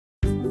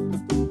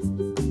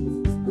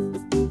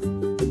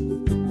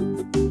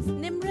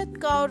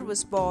Kaur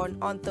was born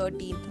on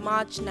 13th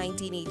March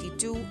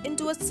 1982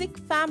 into a Sikh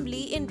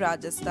family in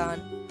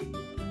Rajasthan.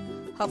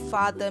 Her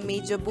father,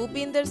 Major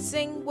Bhupinder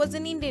Singh, was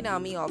an Indian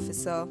Army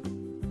officer.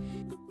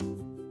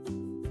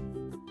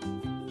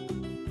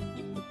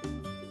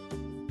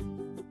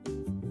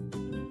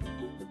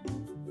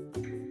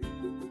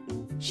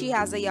 She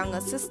has a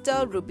younger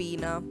sister,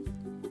 Rubina.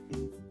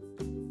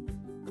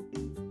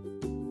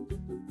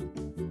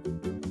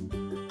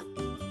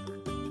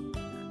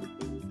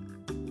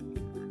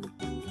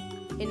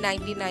 In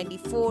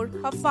 1994,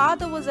 her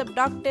father was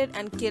abducted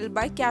and killed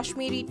by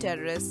Kashmiri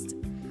terrorists.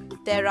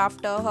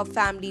 Thereafter, her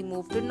family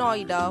moved to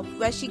Noida,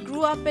 where she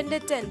grew up and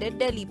attended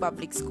Delhi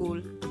Public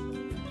School.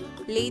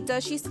 Later,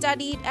 she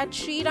studied at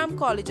Sri Ram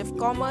College of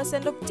Commerce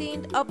and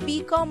obtained a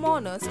BCom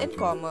Honours in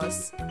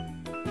Commerce.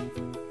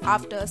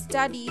 After her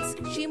studies,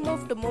 she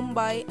moved to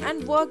Mumbai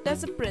and worked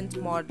as a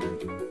print model.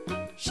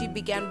 She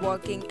began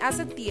working as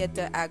a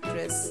theatre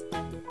actress.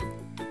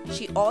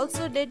 She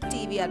also did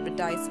TV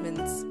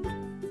advertisements.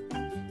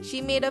 She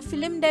made her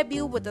film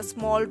debut with a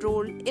small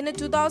role in a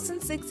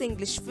 2006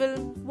 English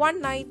film,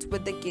 One Night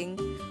with the King,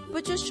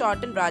 which was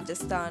shot in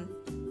Rajasthan.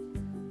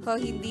 Her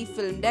Hindi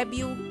film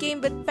debut came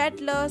with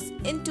Peddlers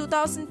in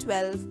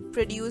 2012,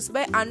 produced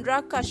by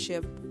Anurag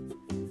Kashyap.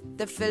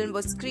 The film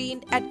was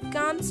screened at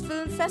Cannes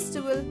Film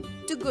Festival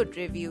to good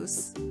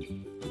reviews.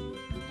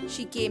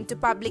 She came to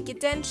public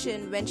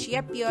attention when she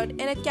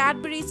appeared in a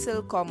Cadbury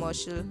Silk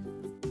commercial.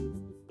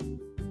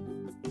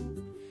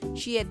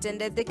 She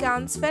attended the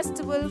Cannes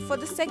Festival for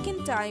the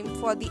second time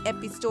for the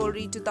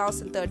Epistory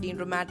 2013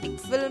 romantic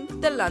film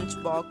The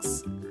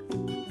Lunchbox.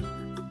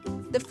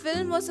 The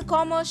film was a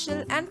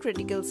commercial and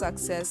critical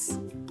success.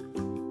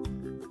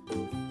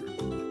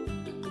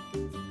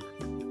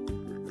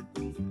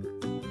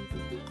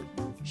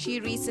 She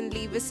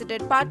recently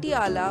visited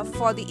Patiala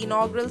for the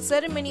inaugural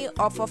ceremony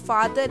of her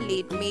father,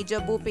 late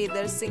Major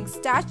Bhupinder Singh's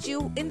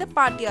statue in the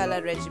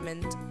Patiala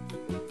Regiment.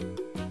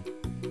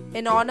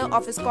 In honor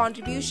of his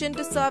contribution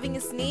to serving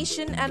his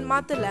nation and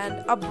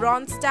motherland, a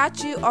bronze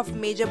statue of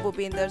Major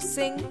Bhupinder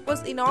Singh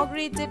was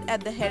inaugurated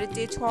at the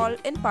Heritage Hall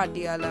in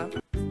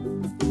Patiala.